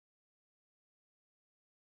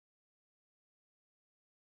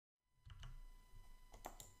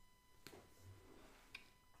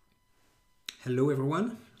Hello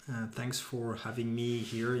everyone, thanks for having me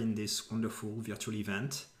here in this wonderful virtual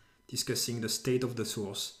event discussing the state of the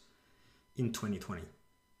source in 2020.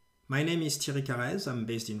 My name is Thierry Carrez, I'm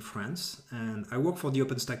based in France and I work for the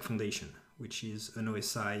OpenStack Foundation, which is an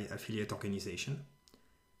OSI affiliate organization.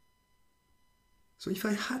 So if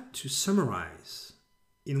I had to summarize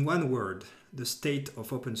in one word the state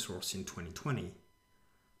of open source in 2020,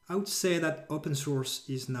 I would say that open source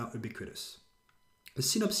is now ubiquitous. A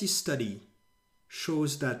synopsis study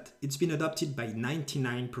shows that it's been adopted by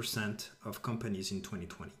 99% of companies in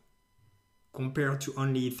 2020, compared to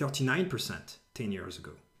only 39% 10 years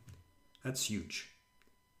ago. That's huge.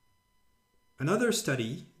 Another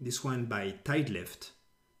study, this one by Tidelift,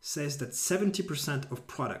 says that 70% of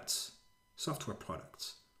products, software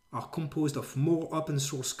products, are composed of more open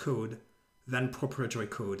source code than proprietary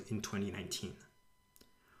code in 2019.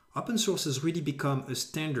 Open source has really become a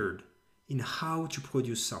standard in how to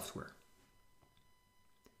produce software.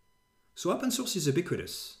 So open source is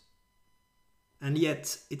ubiquitous, and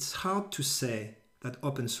yet it's hard to say that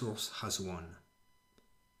open source has won.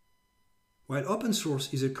 While open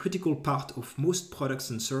source is a critical part of most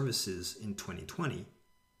products and services in 2020,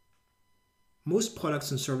 most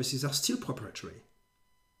products and services are still proprietary.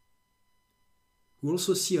 We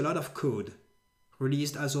also see a lot of code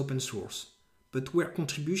released as open source, but where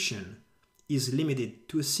contribution is limited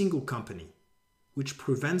to a single company, which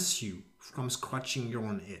prevents you from scratching your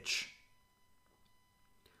own itch.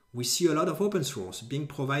 We see a lot of open source being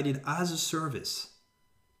provided as a service,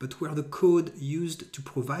 but where the code used to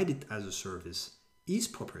provide it as a service is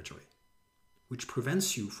proprietary, which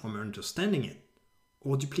prevents you from understanding it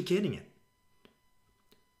or duplicating it.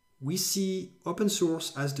 We see open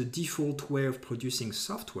source as the default way of producing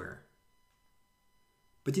software,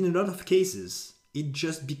 but in a lot of cases, it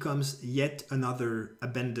just becomes yet another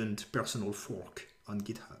abandoned personal fork on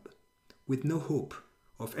GitHub, with no hope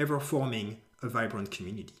of ever forming a vibrant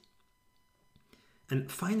community. And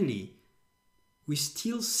finally, we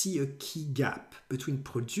still see a key gap between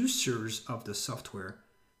producers of the software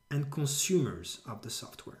and consumers of the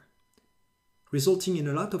software, resulting in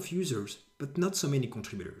a lot of users but not so many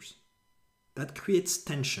contributors. That creates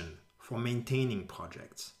tension for maintaining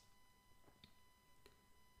projects.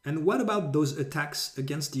 And what about those attacks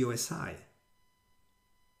against the OSI?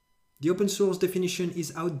 The open source definition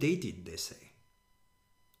is outdated, they say.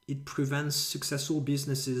 It prevents successful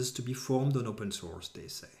businesses to be formed on open source, they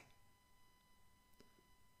say.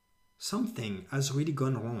 Something has really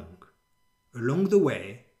gone wrong. Along the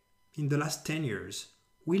way, in the last 10 years,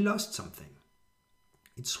 we lost something.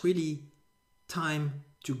 It's really time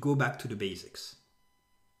to go back to the basics.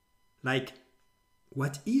 Like,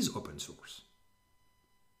 what is open source?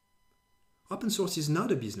 Open source is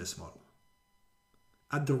not a business model.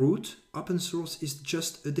 At the root, open source is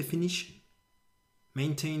just a definition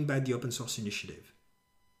maintained by the Open Source Initiative.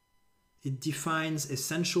 It defines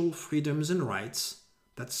essential freedoms and rights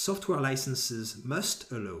that software licenses must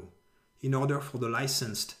allow in order for the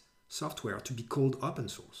licensed software to be called open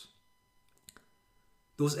source.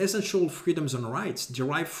 Those essential freedoms and rights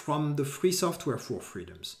derive from the Free Software for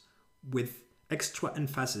Freedoms, with extra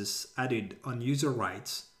emphasis added on user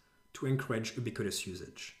rights to encourage ubiquitous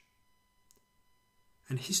usage.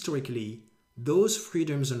 And historically, those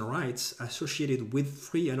freedoms and rights associated with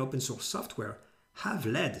free and open source software have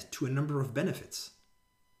led to a number of benefits.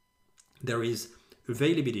 There is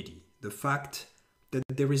availability, the fact that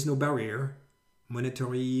there is no barrier,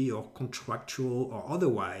 monetary or contractual or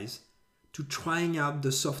otherwise, to trying out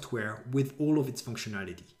the software with all of its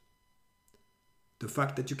functionality. The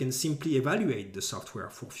fact that you can simply evaluate the software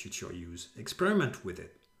for future use, experiment with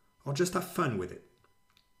it, or just have fun with it.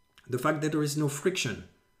 The fact that there is no friction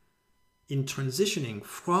in transitioning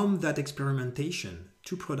from that experimentation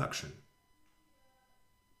to production.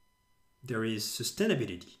 There is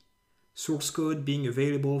sustainability. Source code being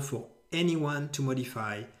available for anyone to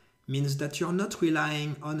modify means that you're not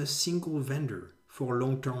relying on a single vendor for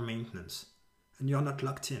long-term maintenance, and you're not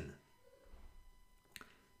locked in.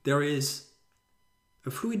 There is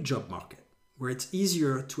a fluid job market where it's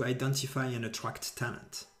easier to identify and attract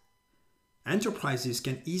talent. Enterprises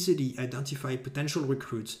can easily identify potential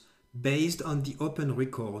recruits based on the open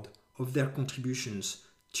record of their contributions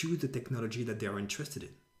to the technology that they are interested in.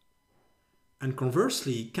 And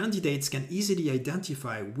conversely, candidates can easily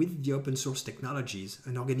identify with the open source technologies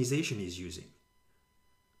an organization is using.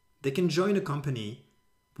 They can join a company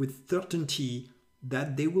with certainty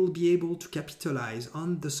that they will be able to capitalize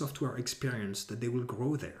on the software experience that they will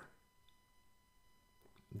grow there.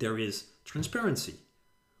 There is transparency,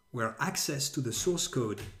 where access to the source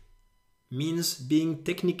code means being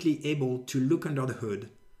technically able to look under the hood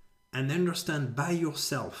and understand by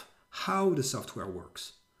yourself how the software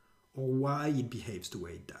works or why it behaves the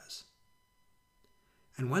way it does.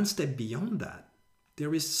 And one step beyond that,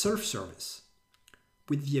 there is self-service,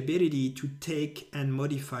 with the ability to take and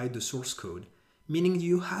modify the source code, meaning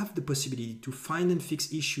you have the possibility to find and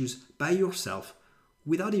fix issues by yourself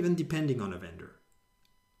without even depending on a vendor.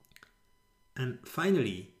 And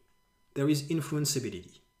finally, there is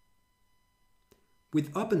influenceability.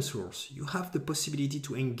 With open source, you have the possibility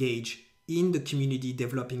to engage in the community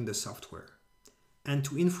developing the software and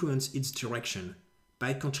to influence its direction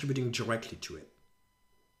by contributing directly to it.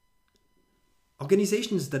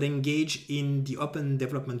 Organizations that engage in the open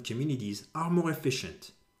development communities are more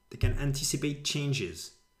efficient. They can anticipate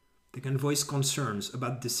changes. They can voice concerns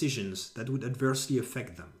about decisions that would adversely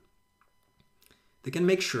affect them. They can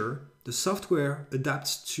make sure the software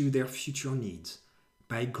adapts to their future needs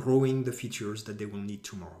by growing the features that they will need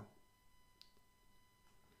tomorrow.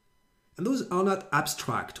 And those are not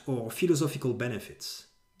abstract or philosophical benefits.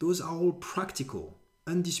 Those are all practical,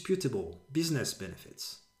 undisputable business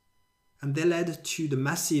benefits. And they led to the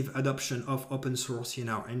massive adoption of open source in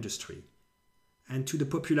our industry and to the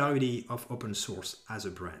popularity of open source as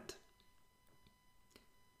a brand.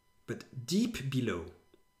 But deep below,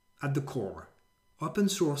 at the core, open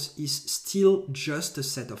source is still just a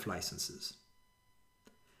set of licenses.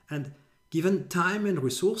 And given time and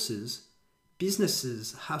resources,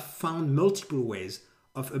 businesses have found multiple ways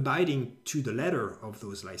of abiding to the letter of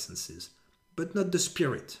those licenses, but not the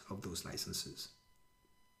spirit of those licenses.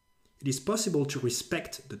 It is possible to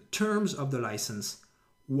respect the terms of the license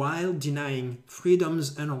while denying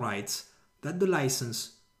freedoms and rights that the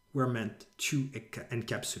license were meant to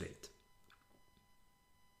encapsulate.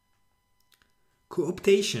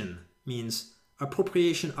 Co-optation means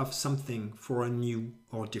appropriation of something for a new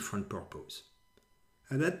or different purpose.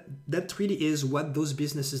 And that really is what those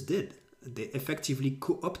businesses did. They effectively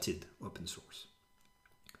co-opted open source.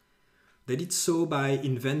 They did so by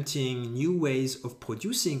inventing new ways of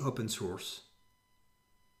producing open source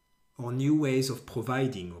or new ways of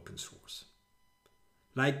providing open source.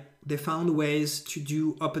 Like they found ways to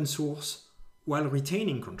do open source while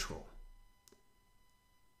retaining control.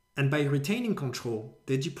 And by retaining control,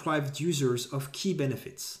 they deprived users of key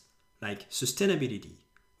benefits like sustainability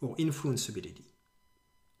or influenceability.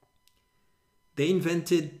 They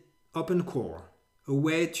invented Open Core, a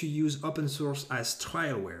way to use open source as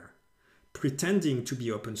trialware, pretending to be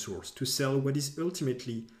open source to sell what is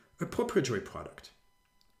ultimately a proprietary product,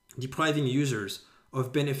 depriving users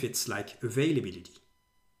of benefits like availability.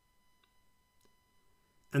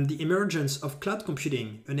 And the emergence of cloud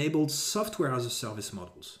computing enabled software as a service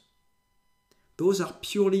models. Those are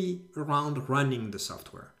purely around running the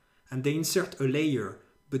software, and they insert a layer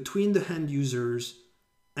between the end users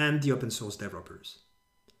and the open source developers.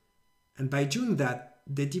 And by doing that,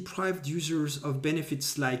 they deprived users of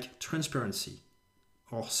benefits like transparency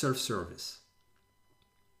or self-service.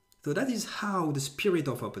 So that is how the spirit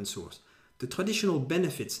of open source, the traditional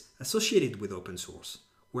benefits associated with open source,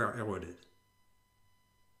 were eroded.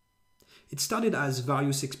 It started as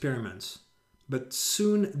various experiments, but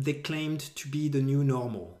soon they claimed to be the new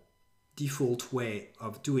normal, default way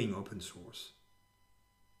of doing open source.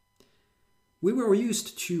 We were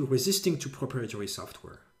used to resisting to proprietary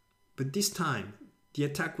software, but this time the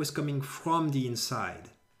attack was coming from the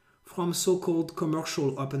inside, from so-called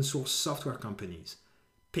commercial open source software companies,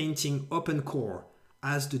 painting open core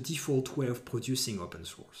as the default way of producing open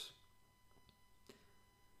source.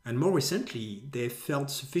 And more recently, they felt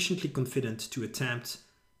sufficiently confident to attempt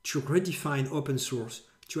to redefine open source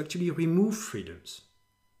to actually remove freedoms.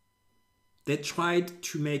 They tried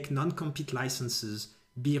to make non-compete licenses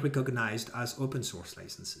be recognized as open source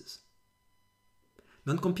licenses.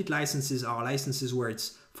 Non-compete licenses are licenses where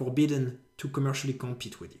it's forbidden to commercially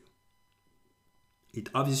compete with you. It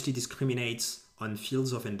obviously discriminates on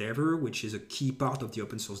fields of endeavor, which is a key part of the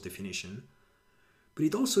open source definition, but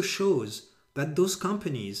it also shows that those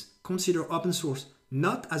companies consider open source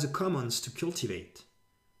not as a commons to cultivate,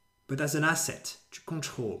 but as an asset to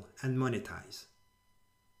control and monetize.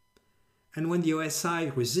 And when the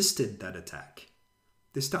OSI resisted that attack,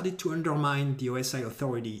 they started to undermine the OSI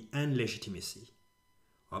authority and legitimacy.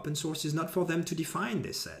 Open source is not for them to define,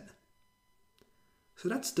 they said. So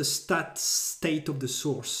that's the sad state of the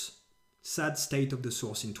source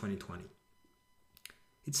in 2020.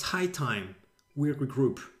 It's high time we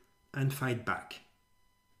regroup and fight back.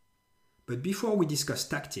 But before we discuss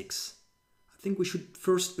tactics, I think we should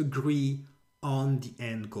first agree on the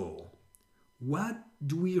end goal. What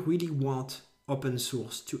do we really want open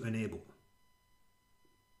source to enable?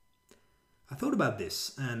 I thought about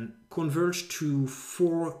this and converged to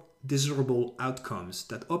 4 desirable outcomes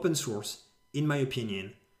that open source, in my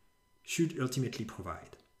opinion, should ultimately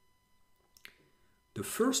provide. The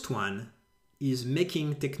first one is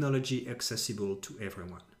making technology accessible to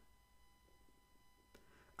everyone.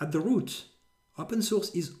 At the root, open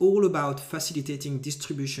source is all about facilitating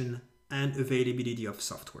distribution and availability of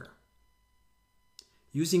software.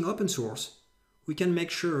 Using open source, we can make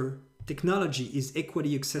sure technology is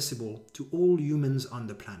equally accessible to all humans on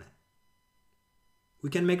the planet. We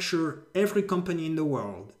can make sure every company in the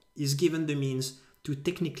world is given the means to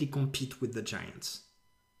technically compete with the giants.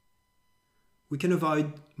 We can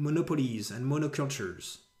avoid monopolies and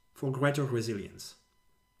monocultures for greater resilience.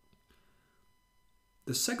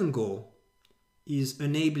 The second goal is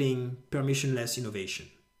enabling permissionless innovation.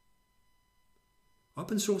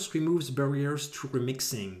 Open source removes barriers to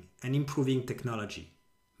remixing and improving technology,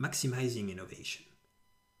 maximizing innovation.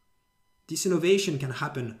 This innovation can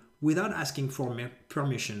happen without asking for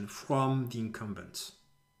permission from the incumbents.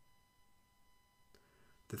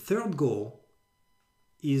 The third goal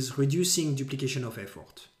is reducing duplication of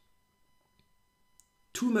effort.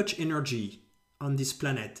 Too much energy on this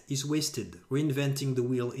planet is wasted reinventing the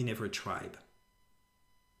wheel in every tribe.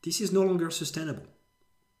 This is no longer sustainable.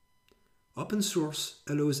 Open source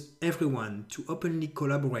allows everyone to openly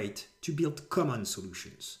collaborate to build common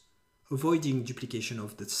solutions, avoiding duplication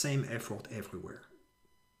of the same effort everywhere.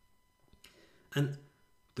 And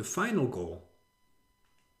the final goal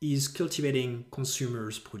is cultivating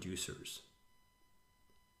consumers, producers.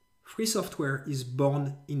 Free software is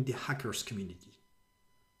born in the hackers community,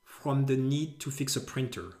 from the need to fix a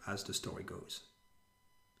printer, as the story goes.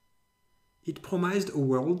 It promised a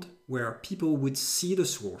world where people would see the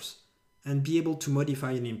source and be able to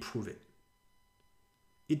modify and improve it.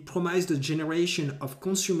 It promised a generation of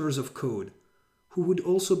consumers of code who would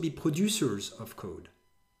also be producers of code,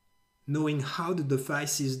 knowing how the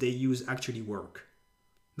devices they use actually work,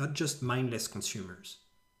 not just mindless consumers.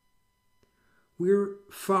 We're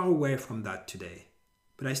far away from that today,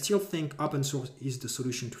 but I still think open source is the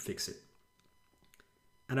solution to fix it.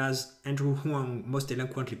 And as Andrew Huang most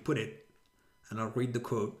eloquently put it, and I'll read the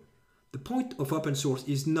quote, "The point of open source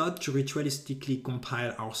is not to ritualistically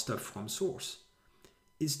compile our stuff from source.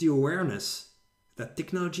 It's the awareness that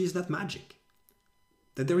technology is not magic,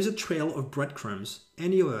 that there is a trail of breadcrumbs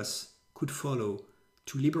any of us could follow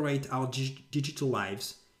to liberate our digital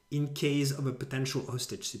lives in case of a potential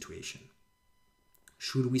hostage situation.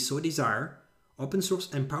 Should we so desire, open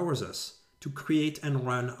source empowers us to create and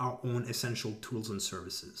run our own essential tools and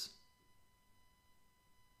services."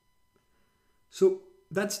 So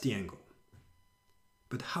that's the angle.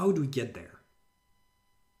 But how do we get there?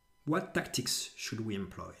 What tactics should we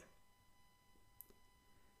employ?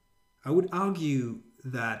 I would argue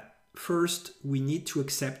that first we need to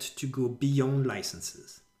accept to go beyond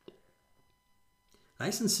licenses.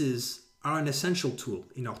 Licenses are an essential tool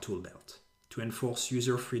in our tool belt to enforce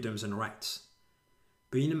user freedoms and rights.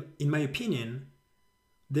 But in my opinion,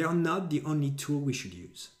 they are not the only tool we should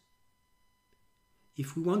use.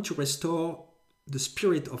 If we want to restore the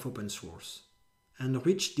spirit of open source and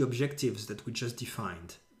reach the objectives that we just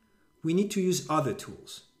defined, we need to use other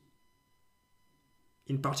tools.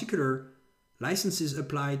 In particular, licenses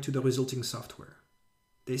apply to the resulting software.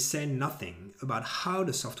 They say nothing about how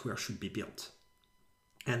the software should be built.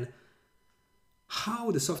 And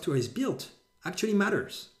how the software is built actually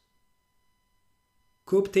matters.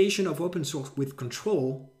 Co-optation of open source with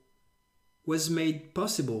control was made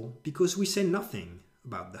possible because we say nothing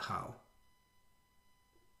about the how.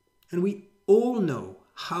 And we all know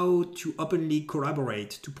how to openly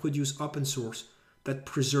collaborate to produce open source that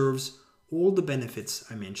preserves all the benefits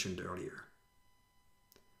I mentioned earlier.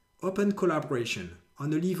 Open collaboration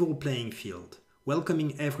on a level playing field,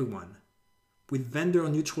 welcoming everyone, with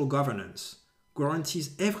vendor-neutral governance,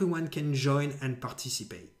 guarantees everyone can join and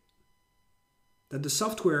participate. That the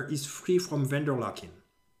software is free from vendor lock-in.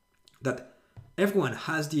 That everyone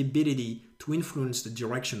has the ability to influence the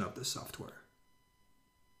direction of the software.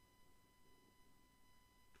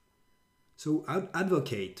 So I'd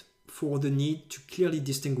advocate for the need to clearly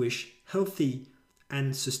distinguish healthy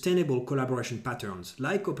and sustainable collaboration patterns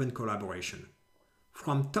like open collaboration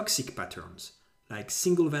from toxic patterns like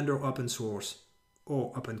single vendor open source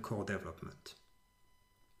or open core development.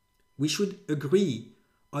 We should agree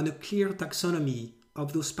on a clear taxonomy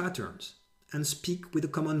of those patterns and speak with a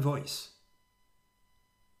common voice.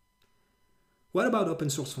 What about open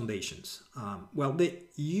source foundations? Well, they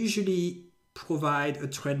usually provide a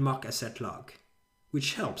trademark asset log,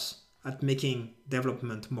 which helps at making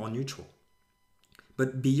development more neutral.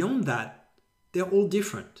 But beyond that, they're all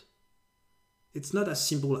different. It's not as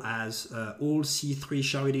simple as all C3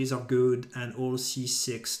 charities are good and all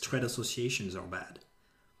C6 trade associations are bad.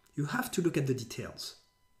 You have to look at the details.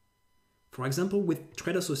 For example, with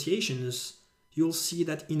trade associations, you'll see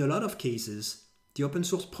that in a lot of cases, the open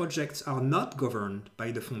source projects are not governed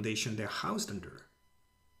by the foundation they're housed under.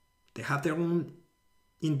 They have their own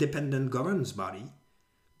independent governance body,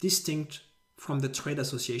 distinct from the trade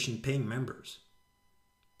association paying members.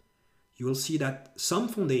 You will see that some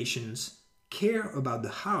foundations care about the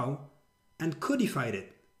how and codified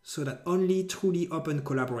it so that only truly open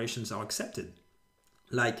collaborations are accepted.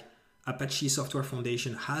 Like Apache Software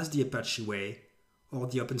Foundation has the Apache Way, or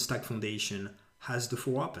the OpenStack Foundation has the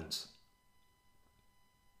 4 opens.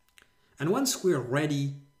 And once we're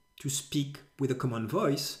ready to speak with a common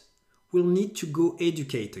voice, we'll need to go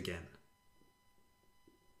educate again.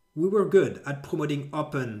 We were good at promoting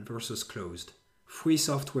open versus closed, free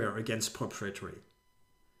software against proprietary.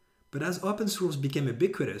 But as open source became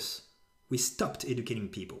ubiquitous, we stopped educating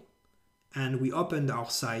people, and we opened our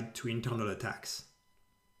side to internal attacks.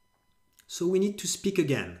 So we need to speak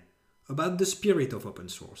again about the spirit of open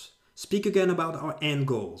source, speak again about our end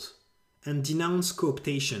goals, and denounce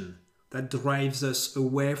cooptation that drives us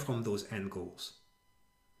away from those end goals.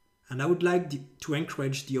 And I would like to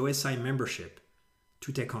encourage the OSI membership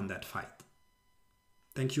to take on that fight.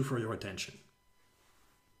 Thank you for your attention.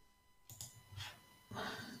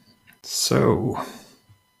 So,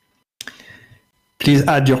 please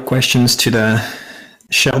add your questions to the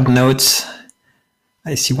shared notes.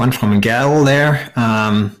 I see one from Gail there.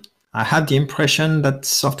 I have the impression that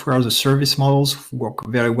software as a service models work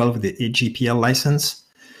very well with the AGPL license.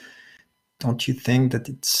 Don't you think that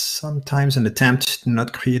it's sometimes an attempt to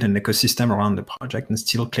not create an ecosystem around the project and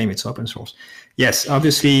still claim it's open source? Yes,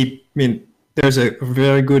 obviously, I mean, there's a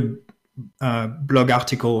very good blog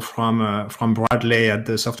article from Bradley at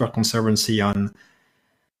the Software Conservancy on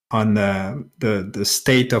the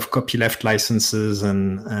state of copyleft licenses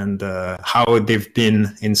and how they've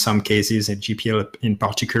been, in some cases, and GPL in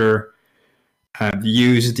particular,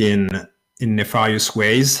 used in nefarious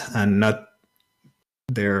ways and not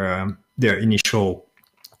their initial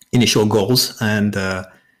goals. And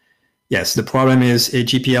yes, the problem is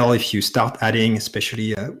AGPL, if you start adding,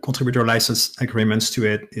 especially contributor license agreements to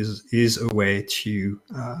it, is a way to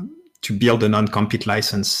build a non-compete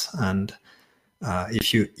license. And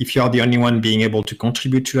if you are the only one being able to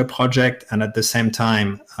contribute to a project, and at the same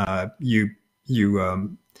time you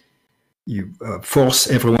force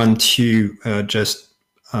everyone to just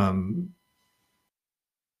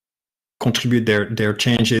contribute their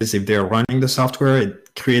changes if they're running the software,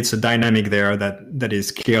 it creates a dynamic there that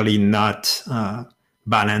is clearly not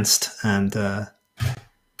balanced and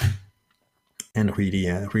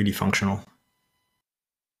really functional.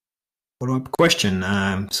 Follow-up question.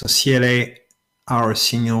 So CLA are a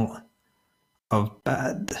signal of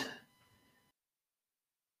bad.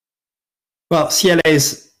 Well,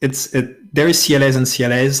 CLAs, there is CLAs and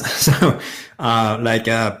CLAs. So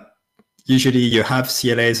usually you have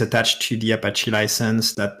CLAs attached to the Apache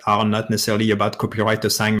license that are not necessarily about copyright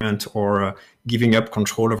assignment or giving up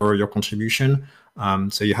control over your contribution.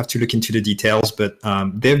 So you have to look into the details, but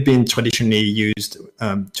they've been traditionally used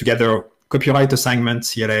together. Copyright assignment,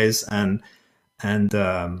 CLAs, and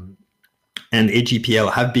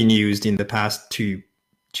AGPL have been used in the past to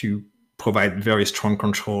provide very strong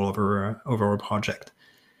control over a project.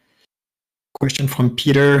 Question from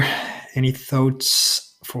Peter: any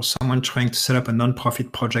thoughts for someone trying to set up a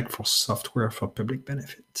non-profit project for software for public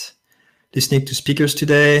benefit? Listening to speakers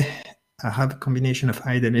today, I have a combination of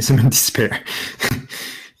idealism and despair.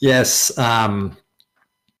 Yes, I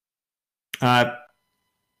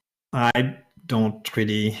don't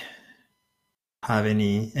really have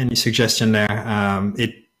any suggestion there.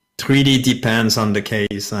 It really depends on the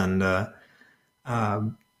case, and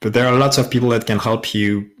but there are lots of people that can help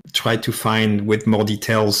you try to find with more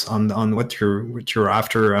details on what you're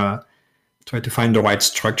after. Try to find the right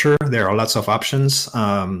structure. There are lots of options,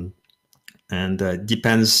 and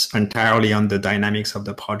depends entirely on the dynamics of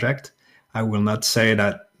the project. I will not say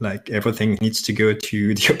that like everything needs to go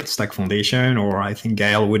to the OpenStack Foundation, or I think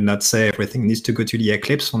Gail would not say everything needs to go to the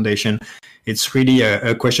Eclipse Foundation. It's really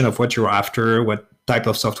a question of what you're after, what type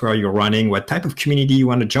of software you're running, what type of community you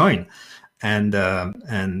want to join, and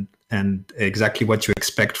exactly what you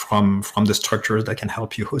expect from the structures that can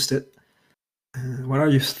help you host it. What are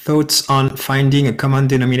your thoughts on finding a common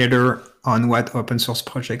denominator on what open source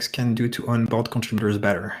projects can do to onboard contributors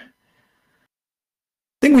better?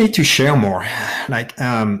 I think we need to share more. Like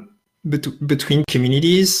between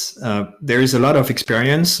communities, there is a lot of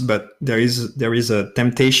experience, but there is a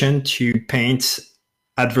temptation to paint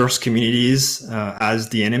adverse communities as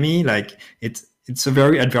the enemy. Like it's a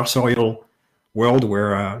very adversarial world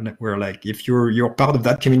where like if you're part of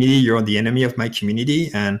that community, you're the enemy of my community.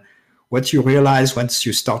 And what you realize once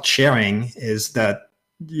you start sharing is that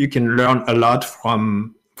you can learn a lot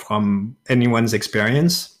from anyone's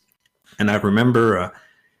experience. And I remember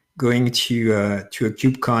going to a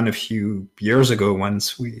KubeCon a few years ago,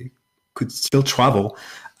 once we could still travel,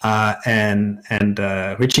 and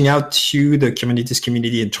reaching out to the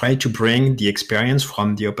community and try to bring the experience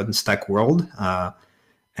from the OpenStack world,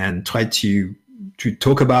 and try to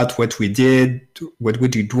talk about what we did, what we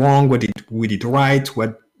did wrong, what we did right,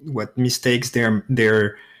 what mistakes they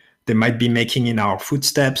might be making in our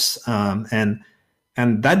footsteps, and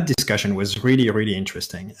that discussion was really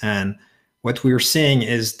interesting. And what we're seeing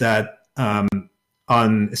is that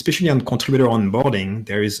especially on contributor onboarding,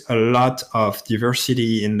 there is a lot of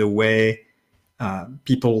diversity in the way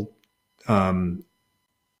people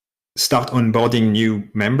start onboarding new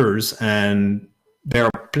members, and there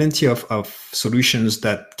are plenty of solutions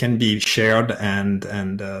that can be shared and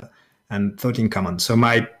thought in common. So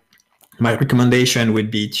my recommendation would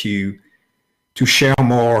be to share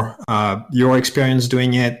more your experience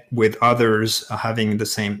doing it with others having the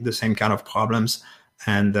same kind of problems,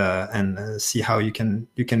 and see how you can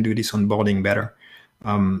do this onboarding better.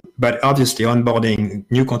 But obviously, onboarding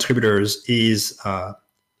new contributors is an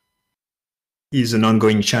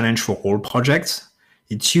ongoing challenge for all projects.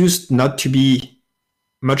 It used not to be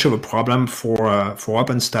much of a problem for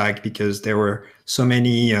OpenStack because there were so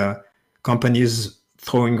many companies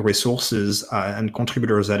throwing resources and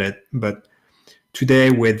contributors at it. But today,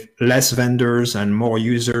 with less vendors and more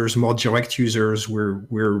users, more direct users,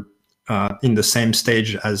 we're in the same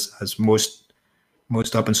stage as most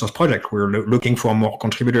open source projects. We're looking for more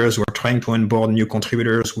contributors. We're trying to onboard new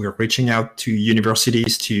contributors. We're reaching out to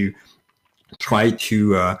universities to try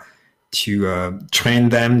to train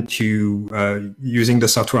them to using the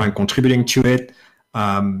software and contributing to it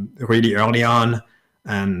really early on.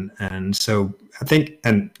 And so I think,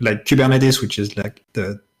 and like Kubernetes, which is like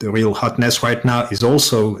the real hotness right now, is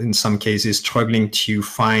also in some cases struggling to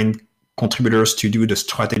find contributors to do the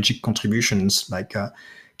strategic contributions like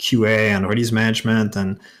QA and release management,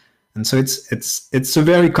 and so it's a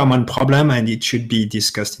very common problem, and it should be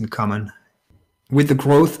discussed in common. With the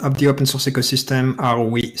growth of the open source ecosystem, are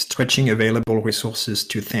we stretching available resources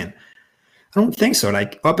too thin? I don't think so.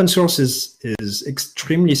 Like, open source is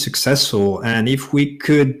extremely successful, and if we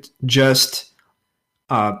could just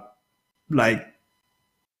like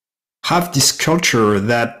have this culture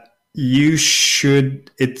that you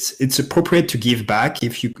should, it's appropriate to give back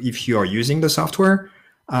if you are using the software.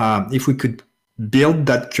 If we could build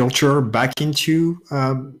that culture back into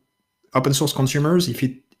open source consumers,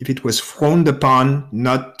 if it was frowned upon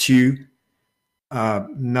not to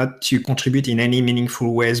contribute in any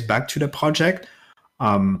meaningful ways back to the project,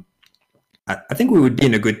 I think we would be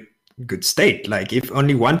in a good state. Like, if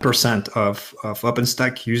only 1% of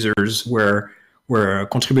OpenStack users were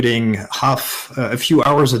contributing a few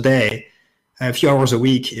hours a day, a few hours a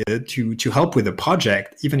week to help with the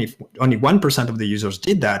project, even if only 1% of the users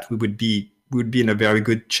did that, we would be in a very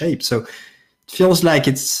good shape. So it feels like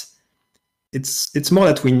it's more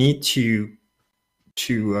that we need to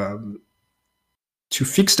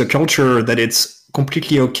fix the culture, that it's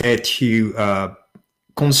completely okay to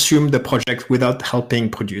consume the project without helping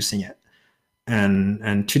producing it.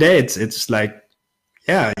 And today it's like,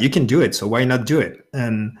 yeah, you can do it, so why not do it?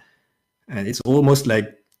 And it's almost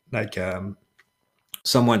like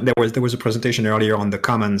someone, there was a presentation earlier on the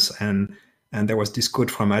Commons, and there was this quote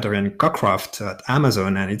from Adrian Cockcroft at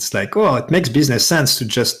Amazon, and it's like, oh, it makes business sense to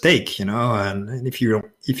just take, and if you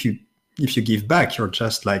give back, you're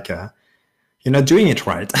just like you're not doing it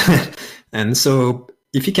right. And so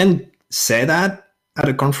if you can say that at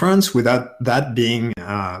a conference without that being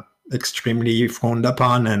extremely frowned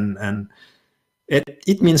upon, and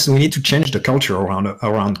it means we need to change the culture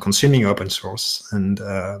around consuming open source, and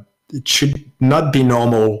it should not be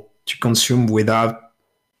normal to consume without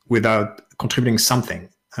contributing something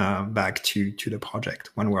back to the project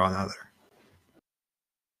one way or another.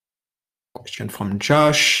 Question from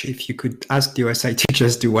Josh: if you could ask the OSI to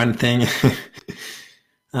just do one thing.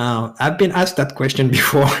 I've been asked that question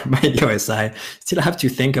before by the OSI. Still have to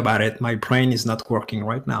think about it. My brain is not working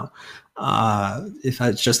right now. If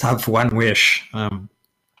I just have one wish,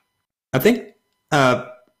 I think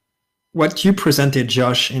what you presented,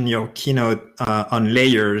 Josh, in your keynote on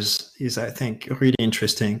layers is, I think, really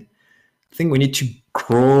interesting. I think we need to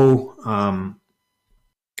grow.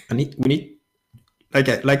 We need,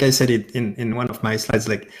 like I said it in one of my slides,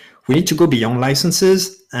 like, we need to go beyond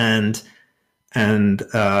licenses and and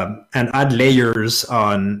add layers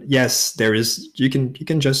on. Yes, there is. You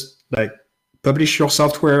can just like publish your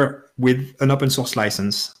software with an open source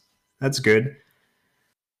license. That's good.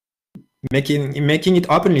 Making it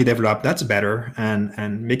openly developed, that's better,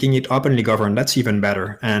 and making it openly governed, that's even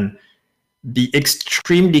better. And be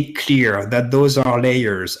extremely clear that those are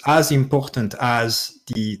layers as important as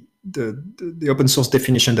the open source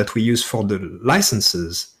definition that we use for the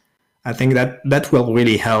licenses. I think that will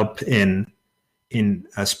really help in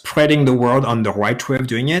spreading the word on the right way of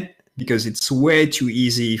doing it, because it's way too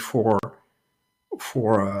easy for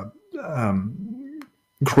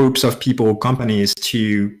groups of people, companies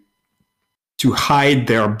to hide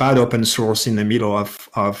their bad open source in the middle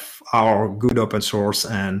of our good open source,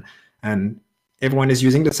 and everyone is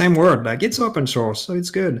using the same word, like it's open source, so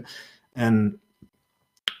it's good. And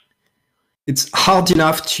it's hard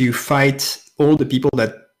enough to fight all the people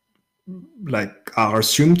that like are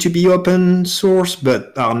assumed to be open source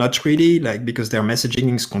but are not really, like because their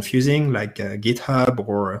messaging is confusing, like GitHub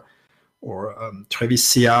or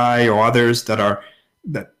Travis CI or others that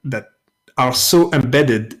are so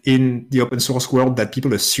embedded in the open source world that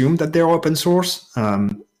people assume that they're open source.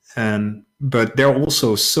 But there are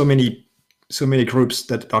also so many groups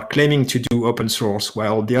that are claiming to do open source,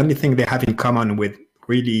 while the only thing they have in common with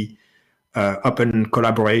really open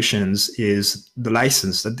collaborations is the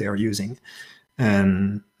license that they're using.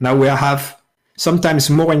 And now we have sometimes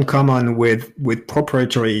more in common with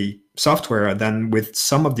proprietary software than with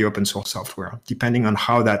some of the open source software, depending on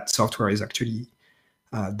how that software is actually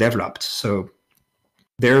developed. So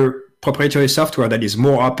there's proprietary software that is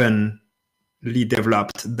more openly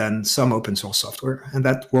developed than some open source software, and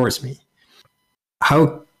that worries me.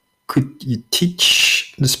 How could you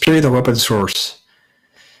teach the spirit of open source?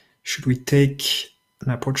 Should we take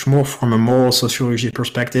an approach more from a moral sociology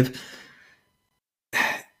perspective?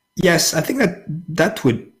 Yes, I think that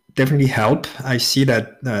would definitely help. I see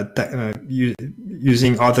that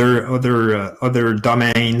using other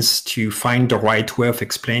domains to find the right way of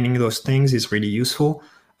explaining those things is really useful.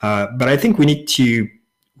 But I think we need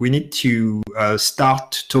to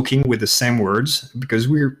start talking with the same words, because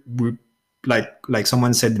we're like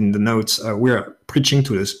someone said in the notes, we're preaching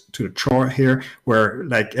to the chore here, where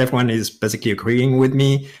like everyone is basically agreeing with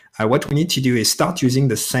me. What we need to do is start using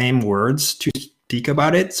the same words to speak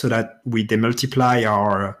about it, so that we demultiply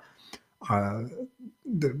our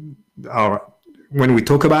when we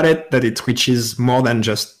talk about it, that it reaches more than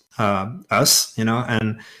just us,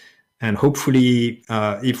 and hopefully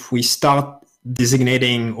if we start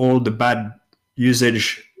designating all the bad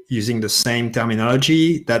usage using the same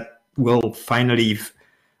terminology, that will finally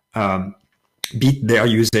beat their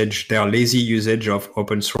lazy usage of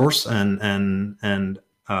open source, and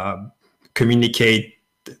communicate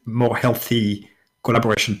more healthy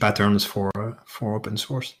collaboration patterns for open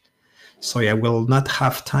source. Sorry, I will not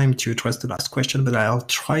have time to address the last question, but I'll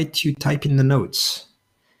try to type in the notes.